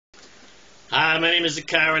Hi, my name is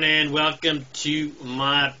ZaKaiRan, and welcome to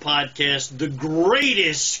my podcast, The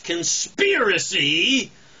Greatest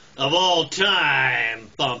Conspiracy of All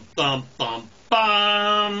Time. Bum, bum, bum,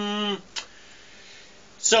 bum.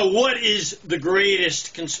 So what is the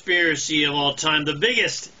greatest conspiracy of all time? The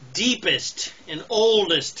biggest, deepest, and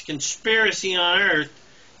oldest conspiracy on earth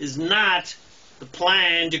is not the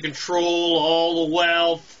plan to control all the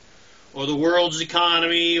wealth or the world's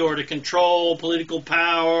economy or to control political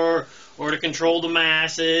power or to control the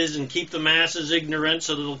masses and keep the masses ignorant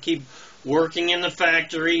so that they'll keep working in the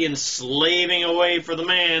factory and slaving away for the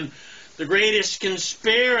man. The greatest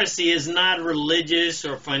conspiracy is not religious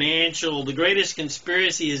or financial. The greatest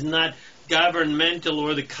conspiracy is not governmental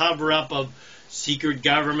or the cover-up of secret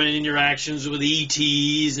government interactions with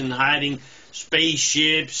ETs and hiding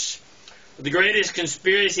spaceships. The greatest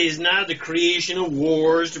conspiracy is not the creation of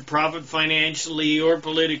wars to profit financially or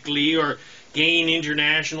politically or gain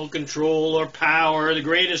international control or power. The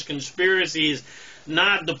greatest conspiracy is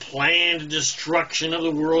not the planned destruction of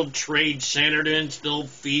the World Trade Center to instill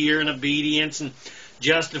fear and obedience and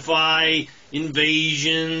justify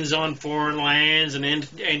invasions on foreign lands and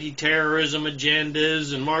anti-terrorism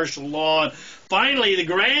agendas and martial law. And finally, the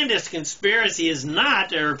grandest conspiracy is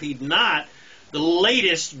not, I repeat, not the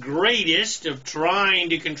latest, greatest of trying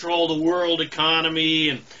to control the world economy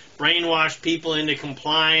and brainwash people into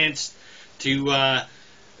compliance to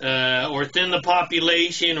or thin the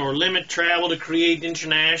population or limit travel to create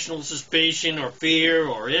international suspicion or fear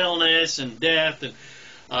or illness and death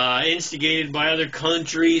and instigated by other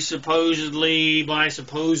countries supposedly by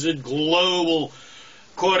supposed global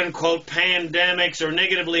quote-unquote pandemics or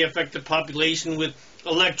negatively affect the population with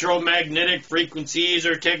electromagnetic frequencies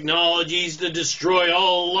or technologies to destroy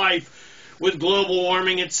all life with global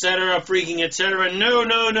warming, etc., freaking, etc. No,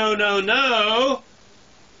 no, no, no, no.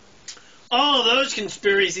 All of those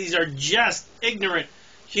conspiracies are just ignorant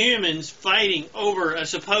humans fighting over a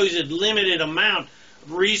supposed limited amount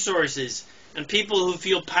of resources and people who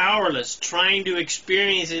feel powerless, trying to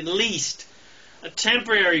experience at least a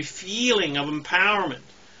temporary feeling of empowerment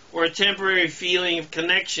or a temporary feeling of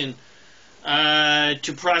connection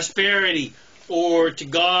to prosperity or to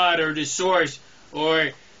God or to Source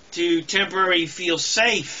or to temporarily feel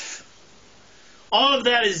safe. All of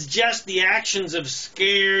that is just the actions of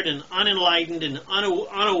scared and unenlightened and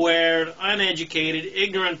unaware, uneducated,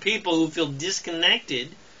 ignorant people who feel disconnected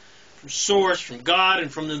from Source, from God,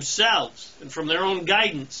 and from themselves, and from their own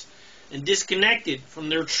guidance, and disconnected from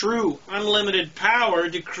their true, unlimited power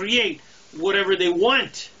to create whatever they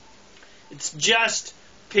want. It's just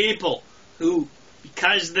people who,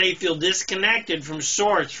 because they feel disconnected from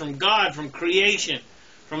Source, from God, from creation,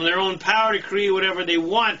 from their own power to create whatever they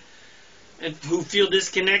want, and who feel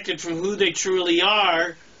disconnected from who they truly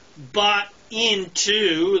are, bought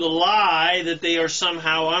into the lie that they are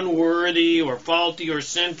somehow unworthy or faulty or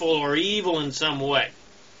sinful or evil in some way.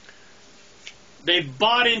 They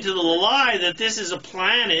bought into the lie that this is a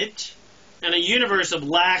planet and a universe of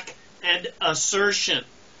lack and assertion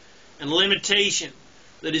and limitation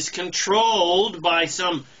that is controlled by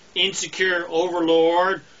some insecure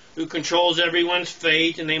overlord who controls everyone's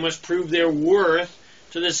fate, and they must prove their worth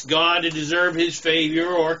to this God to deserve his favor,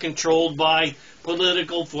 or controlled by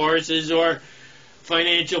political forces or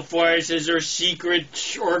financial forces or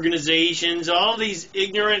secret organizations. All these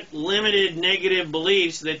ignorant, limited, negative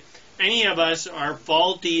beliefs that any of us are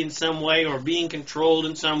faulty in some way or being controlled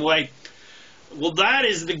in some way. Well, that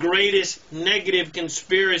is the greatest negative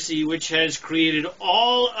conspiracy which has created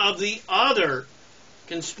all of the other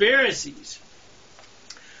conspiracies.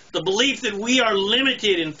 The belief that we are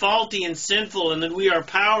limited and faulty and sinful and that we are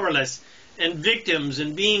powerless and victims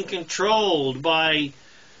and being controlled by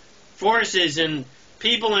forces, and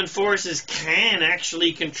people and forces can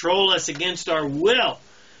actually control us against our will.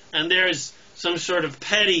 And there's some sort of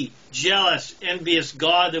petty, jealous, envious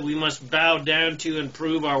God that we must bow down to and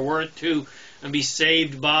prove our worth to and be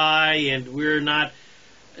saved by, and we're not.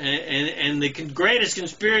 And the greatest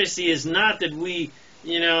conspiracy is not that we,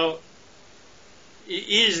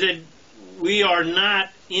 is that we are not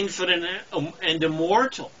infinite and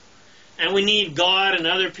immortal. And we need God and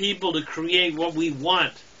other people to create what we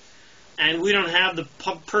want. And we don't have the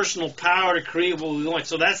personal power to create what we want.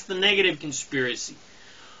 So that's the negative conspiracy.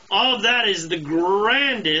 All of that is the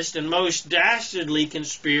grandest and most dastardly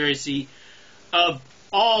conspiracy of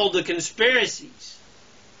all the conspiracies.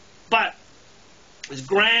 But as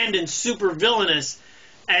grand and super villainous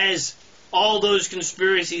as all those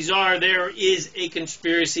conspiracies are, there is a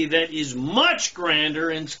conspiracy that is much grander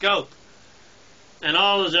in scope. And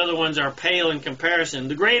all those other ones are pale in comparison.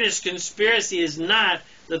 The greatest conspiracy is not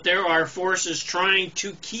that there are forces trying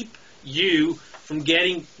to keep you from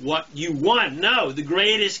getting what you want. No, the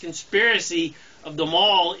greatest conspiracy of them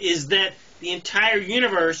all is that the entire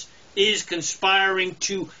universe is conspiring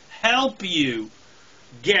to help you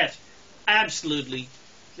get absolutely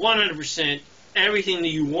 100% everything that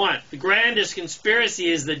you want. The grandest conspiracy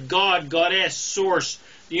is that God, Goddess, Source,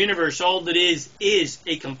 the universe, all that is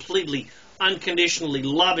a completely, unconditionally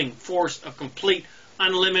loving force of complete,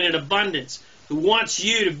 unlimited abundance who wants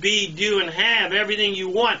you to be, do, and have everything you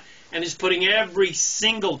want, and is putting every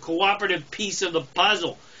single cooperative piece of the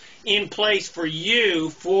puzzle in place for you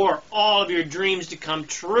for all of your dreams to come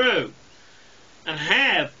true and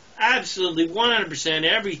have absolutely 100%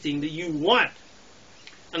 everything that you want.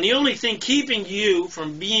 And the only thing keeping you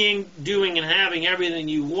from being, doing, and having everything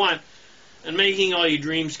you want and making all your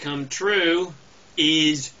dreams come true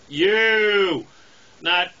is you.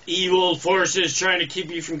 Not evil forces trying to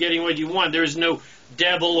keep you from getting what you want. There is no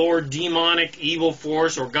devil or demonic evil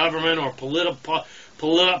force or government or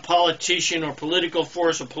politician or political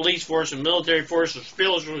force or police force or military force or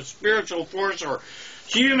spiritual force or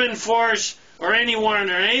human force or anyone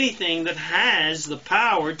or anything that has the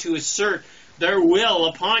power to assert their will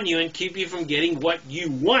upon you and keep you from getting what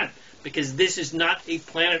you want. Because this is not a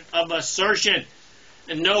planet of assertion.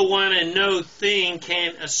 And no one and no thing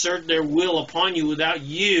can assert their will upon you without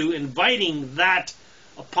you inviting that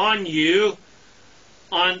upon you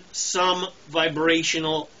on some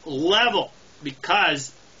vibrational level.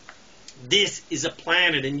 Because this is a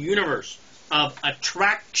planet and universe of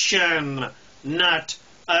attraction, not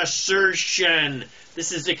assertion.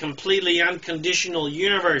 This is a completely unconditional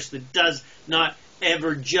universe that does not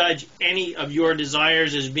ever judge any of your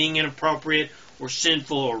desires as being inappropriate or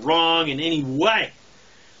sinful or wrong in any way.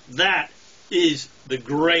 That is the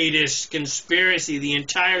greatest conspiracy. The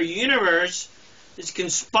entire universe is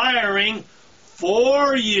conspiring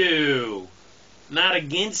for you, not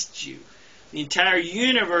against you. The entire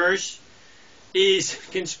universe is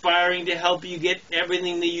conspiring to help you get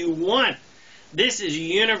everything that you want. This is a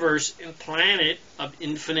universe and planet of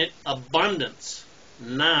infinite abundance,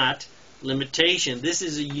 not limitation. This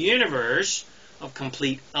is a universe of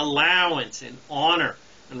complete allowance and honor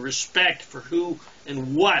and respect for who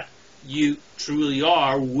and what you truly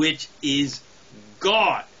are, which is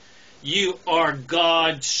God. You are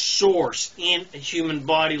God's source in a human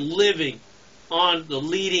body living on the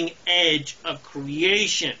leading edge of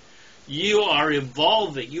creation. You are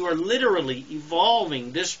evolving. You are literally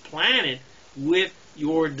evolving this planet with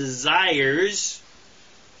your desires,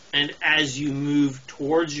 and as you move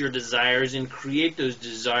towards your desires and create those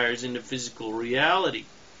desires into physical reality.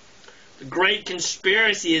 The great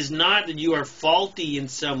conspiracy is not that you are faulty in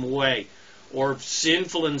some way or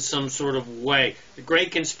sinful in some sort of way. The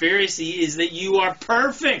great conspiracy is that you are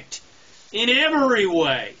perfect in every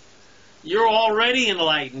way. You're already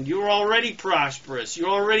enlightened. You're already prosperous. You're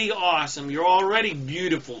already awesome. You're already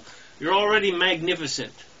beautiful. You're already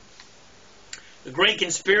magnificent. The great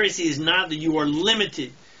conspiracy is not that you are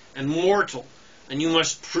limited and mortal and you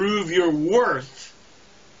must prove your worth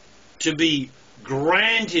to be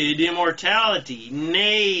granted immortality.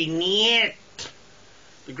 Nay, niet.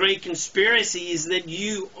 The great conspiracy is that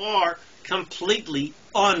you are completely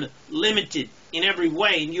unlimited in every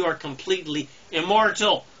way, and you are completely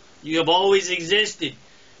immortal. You have always existed.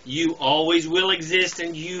 You always will exist,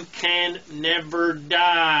 and you can never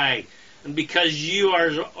die. And because you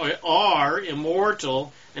are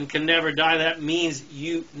immortal and can never die, that means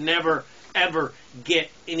you never, ever get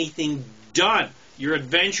anything done. Your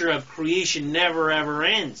adventure of creation never, ever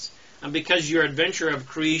ends. And because your adventure of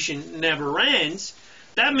creation never ends,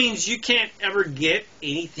 that means you can't ever get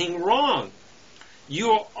anything wrong.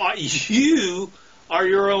 You are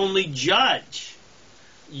your only judge.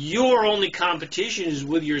 Your only competition is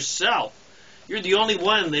with yourself. You're the only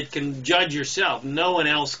one that can judge yourself. No one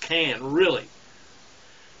else can, really.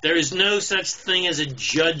 There is no such thing as a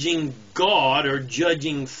judging God or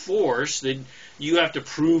judging force that you have to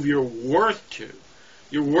prove your worth to.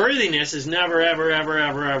 Your worthiness has never, ever, ever,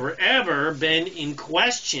 ever, ever, ever been in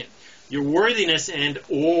question. Your worthiness and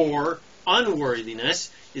or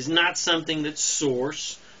unworthiness is not something that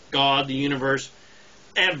Source, God, the universe,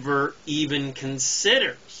 ever even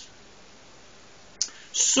considers.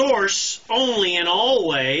 Source only and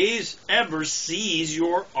always ever sees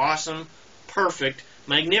your awesome, perfect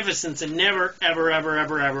magnificence and never, ever, ever,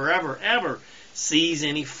 ever, ever, ever, ever sees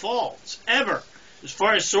any faults, ever. As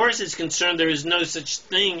far as Source is concerned, there is no such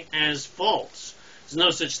thing as faults. There's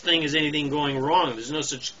no such thing as anything going wrong. There's no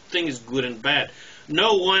such thing as good and bad.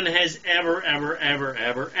 No one has ever, ever, ever,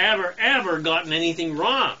 ever, ever, ever gotten anything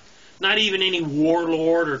wrong. Not even any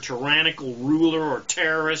warlord or tyrannical ruler or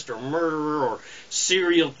terrorist or murderer or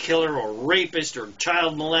serial killer or rapist or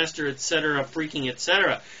child molester, etc., freaking,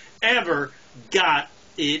 etc., ever got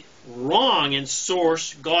it wrong. And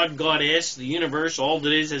source, God, Goddess, the universe, all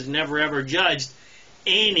that is, has never ever judged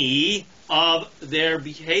any of their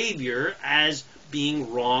behavior as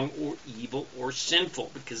being wrong or evil or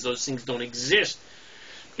sinful, because those things don't exist.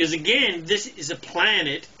 Because again, this is a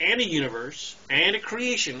planet and a universe and a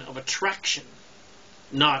creation of attraction,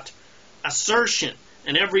 not assertion.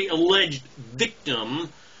 And every alleged victim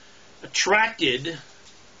attracted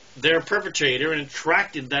their perpetrator and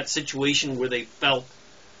attracted that situation where they felt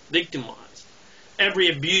victimized. Every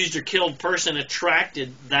abused or killed person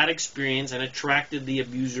attracted that experience and attracted the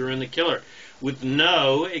abuser and the killer, with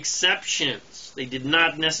no exceptions. They did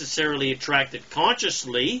not necessarily attract it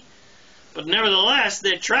consciously, but nevertheless,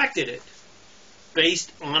 they attracted it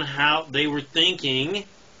based on how they were thinking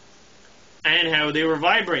and how they were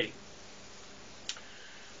vibrating.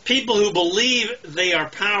 People who believe they are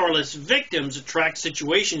powerless victims attract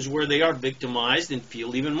situations where they are victimized and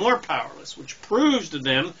feel even more powerless, which proves to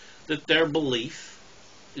them that their belief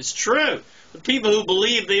is true. But people who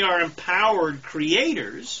believe they are empowered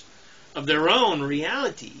creators of their own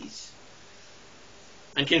realities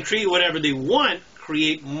and can create whatever they want,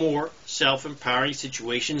 create more self-empowering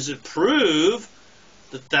situations that prove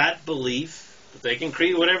that that belief, that they can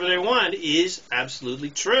create whatever they want, is absolutely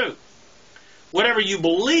true. Whatever you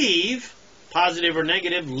believe, positive or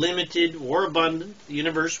negative, limited or abundant, the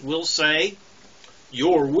universe will say,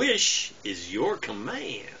 your wish is your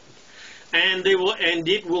command. And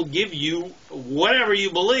it will give you whatever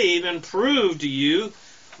you believe and prove to you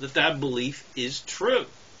that that belief is true.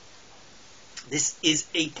 This is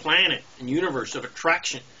a planet and universe of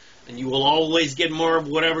attraction, and you will always get more of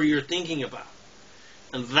whatever you're thinking about.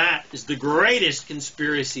 And that is the greatest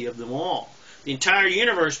conspiracy of them all. The entire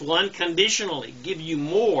universe will unconditionally give you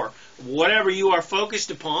more of whatever you are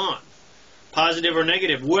focused upon, positive or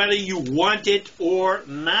negative, whether you want it or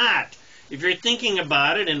not. If you're thinking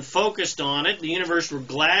about it and focused on it, the universe will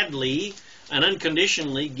gladly and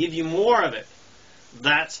unconditionally give you more of it.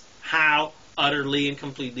 That's how utterly and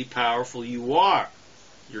completely powerful you are.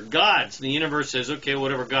 You're God. So the universe says, okay,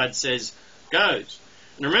 whatever God says goes.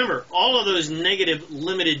 And remember, all of those negative,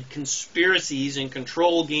 limited conspiracies and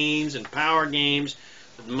control games and power games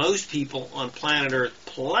that most people on planet Earth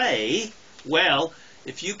play, well,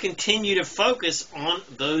 if you continue to focus on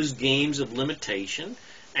those games of limitation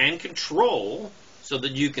and control so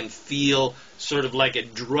that you can feel sort of like a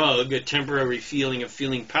drug, a temporary feeling of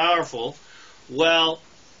feeling powerful, well,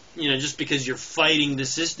 just because you're fighting the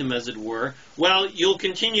system, as it were, well, you'll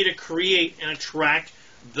continue to create and attract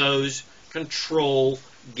those control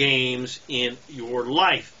games in your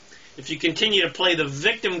life. If you continue to play the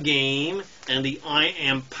victim game and the I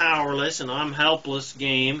am powerless and I'm helpless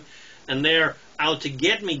game and they're out to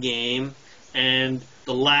get me game and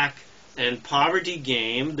the lack and poverty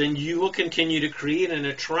game, then you will continue to create and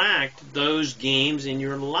attract those games in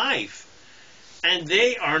your life. And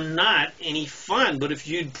they are not any fun. But if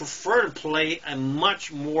you'd prefer to play a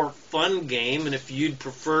much more fun game, and if you'd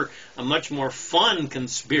prefer a much more fun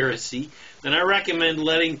conspiracy, then I recommend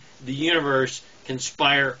letting the universe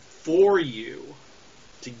conspire for you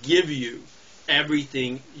to give you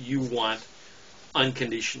everything you want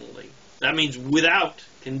unconditionally. That means without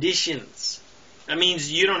conditions. That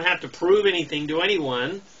means you don't have to prove anything to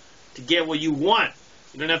anyone to get what you want.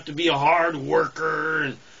 You don't have to be a hard worker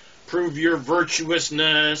and prove your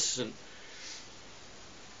virtuousness, and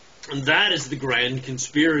that is the grand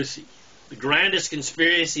conspiracy. The grandest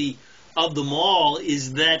conspiracy of them all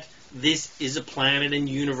is that this is a planet and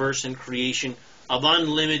universe and creation of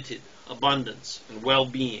unlimited abundance and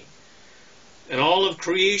well-being. And all of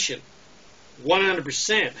creation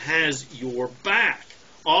 100% has your back.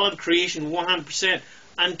 All of creation 100%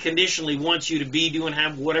 unconditionally wants you to be, do, and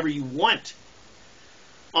have whatever you want.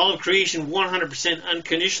 All of creation 100%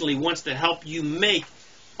 unconditionally wants to help you make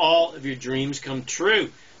all of your dreams come true.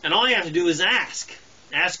 And all you have to do is ask.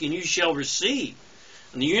 Ask and you shall receive.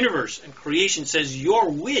 And the universe and creation says your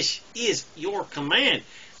wish is your command.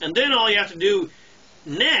 And then all you have to do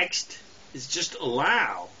next is just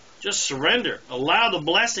allow. Just surrender. Allow the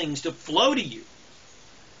blessings to flow to you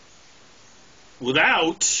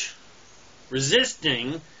without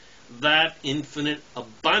resisting that infinite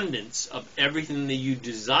abundance of everything that you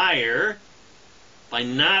desire by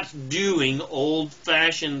not doing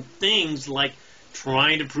old-fashioned things like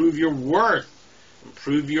trying to prove your worth and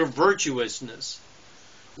prove your virtuousness,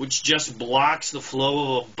 which just blocks the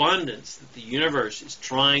flow of abundance that the universe is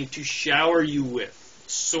trying to shower you with.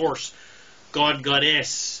 Source, God,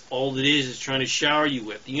 Goddess, all that is trying to shower you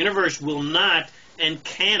with. The universe will not and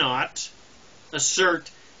cannot assert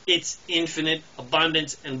its infinite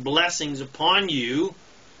abundance and blessings upon you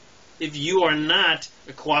if you are not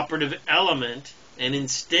a cooperative element, and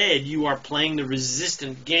instead you are playing the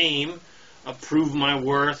resistant game of prove my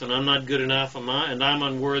worth, and I'm not good enough, and I'm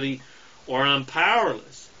unworthy, or I'm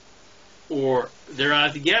powerless, or they're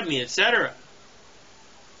out to get me, etc.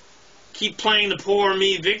 Keep playing the poor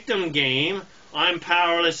me victim game, I'm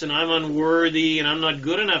powerless and I'm unworthy and I'm not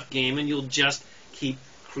good enough game, and you'll just keep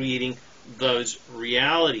creating those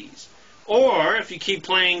realities. Or if you keep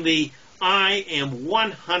playing the I am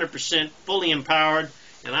 100% fully empowered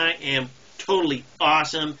and I am totally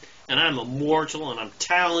awesome and I'm immortal and I'm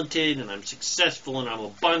talented and I'm successful and I'm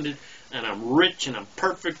abundant and I'm rich and I'm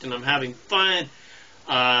perfect and I'm having fun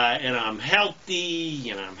and I'm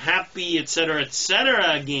healthy and I'm happy, etc.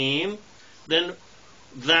 game, then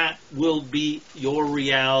that will be your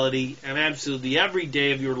reality, and absolutely every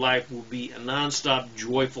day of your life will be a non-stop,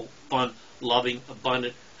 joyful, fun, loving,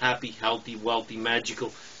 abundant, happy, healthy, wealthy,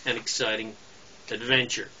 magical, and exciting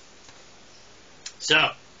adventure. So,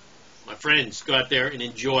 my friends, go out there and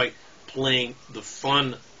enjoy playing the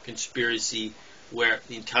fun conspiracy where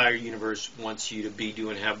the entire universe wants you to be, do,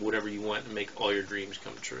 and have whatever you want and make all your dreams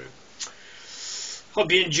come true. Hope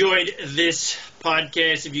you enjoyed this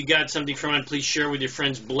podcast. If you got something from it, please share with your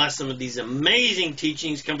friends. Bless them with these amazing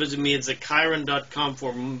teachings. Come visit me at ZaKaiRan.com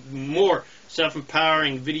for more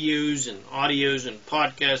self-empowering videos and audios and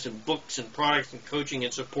podcasts and books and products and coaching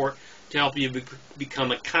and support to help you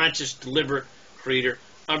become a conscious, deliberate creator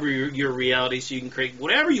of your reality so you can create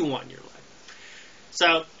whatever you want in your life.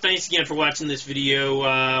 So, thanks again for watching this video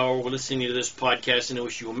or listening to this podcast, and I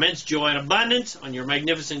wish you immense joy and abundance on your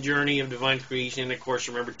magnificent journey of divine creation. And, of course,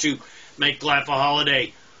 remember to make life a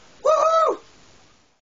holiday